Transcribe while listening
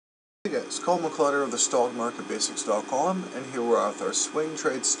Hey guys, Colin McClutter of the stockmarketbasics.com, and here we're with our swing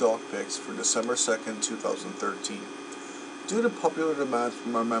trade stock picks for December 2nd, 2013. Due to popular demand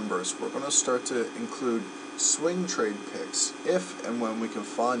from our members, we're going to start to include swing trade picks if and when we can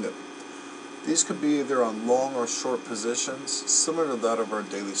find them. These could be either on long or short positions, similar to that of our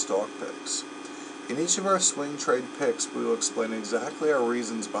daily stock picks. In each of our swing trade picks, we will explain exactly our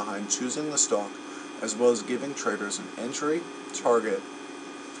reasons behind choosing the stock, as well as giving traders an entry, target,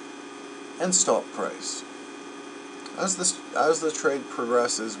 and stop price. As the trade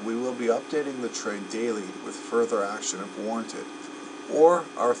progresses, we will be updating the trade daily with further action if warranted, or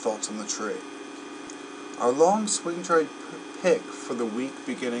our thoughts on the trade. Our long swing trade pick for the week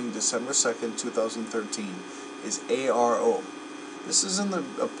beginning December 2nd, 2013 is ARO. This is in the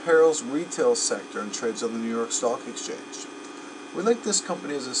apparel's retail sector and trades on the New York Stock Exchange. We like this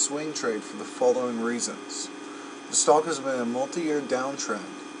company as a swing trade for the following reasons. The stock has been in a multi-year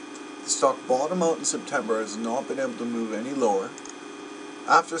downtrend. The stock bottomed out in September and has not been able to move any lower.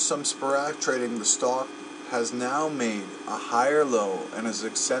 After some sporadic trading, the stock has now made a higher low and has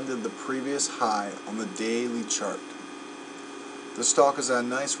extended the previous high on the daily chart. The stock has had a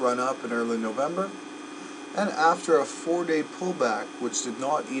nice run up in early November, and after a 4-day pullback, which did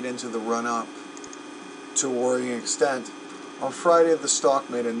not eat into the run up to a worrying extent, on Friday the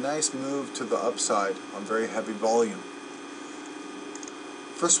stock made a nice move to the upside on very heavy volume.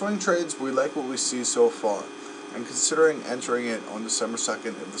 For swing trades, we like what we see so far, and considering entering it on December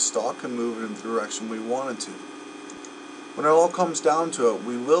 2nd if the stock can move in the direction we want it to. When it all comes down to it,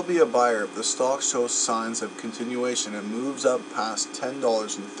 we will be a buyer if the stock shows signs of continuation and moves up past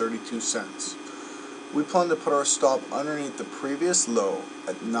 $10.32. We plan to put our stop underneath the previous low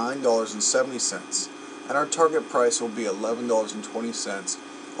at $9.70, and our target price will be $11.20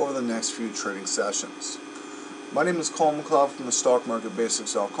 over the next few trading sessions. My name is Colin McClutter from the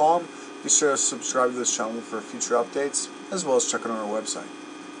stockmarketbasics.com. Be sure to subscribe to this channel for future updates, as well as check out our website.